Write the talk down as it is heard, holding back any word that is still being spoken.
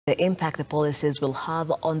the impact the policies will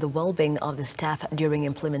have on the well-being of the staff during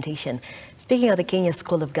implementation. Speaking at the Kenya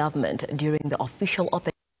School of Government during the official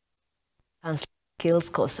opening skills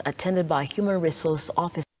course attended by Human Resource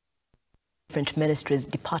Officers, different ministries,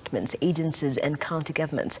 departments, agencies and county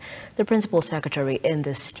governments, the Principal Secretary in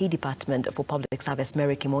the State Department for Public Service,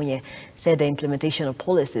 Mary Kimonye, said the implementation of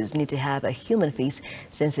policies need to have a human face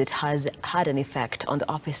since it has had an effect on the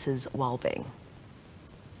officers' well-being.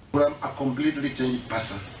 I'm a completely changed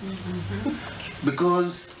person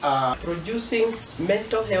because producing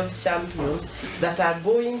mental health champions that are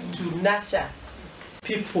going to nurture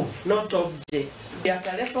people, not objects. We are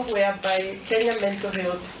at a level whereby Kenya mental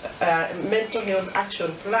health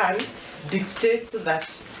action plan dictates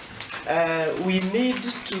that we need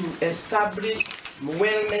to establish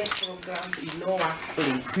wellness programs in our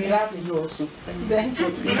workplace. We love you also.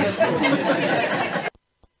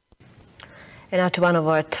 And now to one of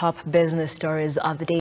our top business stories of the day.